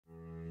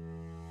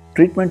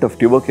Treatment of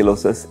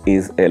tuberculosis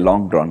is a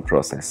long-drawn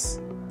process.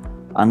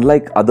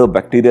 Unlike other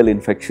bacterial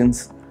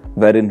infections,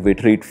 wherein we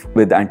treat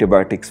with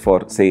antibiotics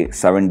for say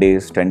 7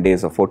 days, 10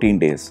 days or 14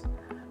 days,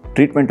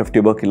 treatment of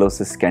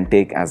tuberculosis can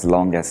take as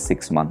long as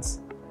 6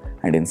 months,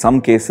 and in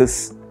some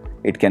cases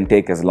it can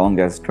take as long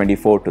as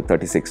 24 to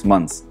 36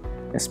 months,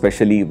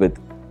 especially with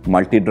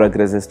multi-drug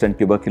resistant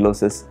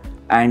tuberculosis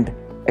and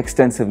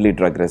extensively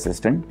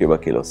drug-resistant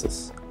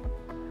tuberculosis.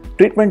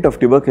 Treatment of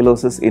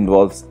tuberculosis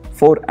involves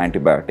 4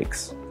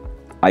 antibiotics: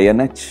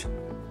 INH,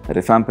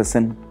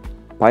 rifampicin,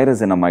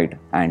 pyrazinamide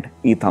and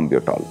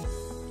ethambutol.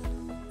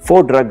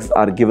 4 drugs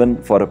are given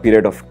for a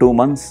period of 2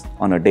 months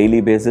on a daily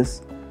basis,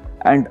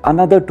 and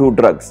another 2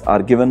 drugs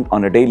are given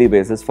on a daily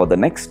basis for the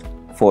next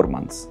 4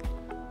 months.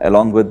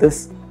 Along with this,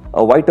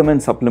 a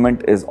vitamin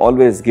supplement is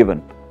always given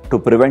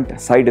to prevent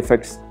side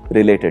effects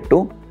related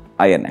to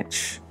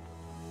INH.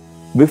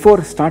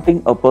 Before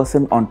starting a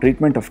person on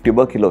treatment of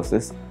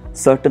tuberculosis,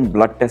 certain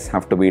blood tests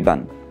have to be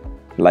done,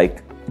 like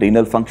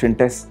renal function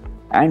tests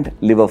and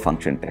liver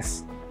function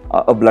tests,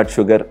 a blood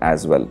sugar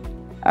as well,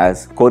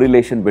 as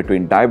correlation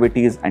between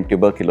diabetes and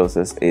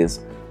tuberculosis is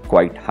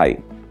quite high.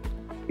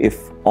 If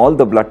all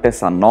the blood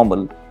tests are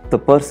normal, the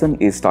person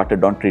is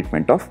started on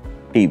treatment of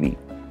TB.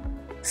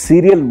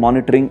 Serial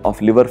monitoring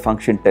of liver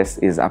function tests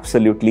is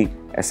absolutely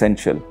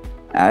essential,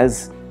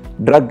 as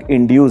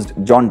drug-induced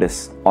jaundice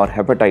or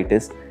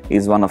hepatitis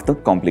is one of the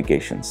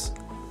complications.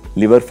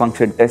 Liver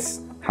function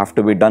tests have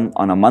to be done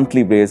on a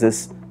monthly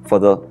basis for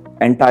the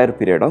entire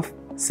period of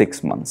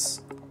 6 months.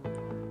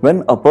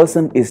 When a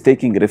person is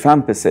taking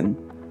rifampicin,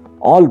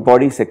 all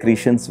body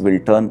secretions will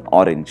turn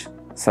orange,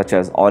 such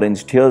as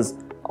orange tears,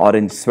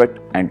 orange sweat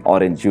and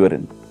orange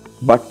urine.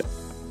 But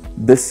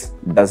this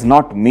does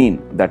not mean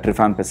that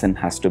rifampicin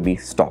has to be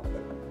stopped.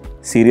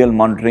 Serial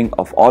monitoring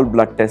of all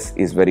blood tests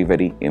is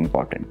very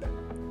important.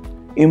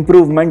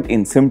 Improvement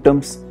in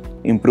symptoms,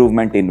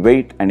 improvement in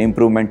weight and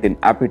improvement in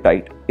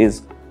appetite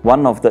is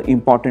one of the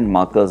important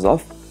markers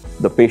of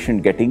the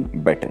patient getting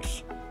better.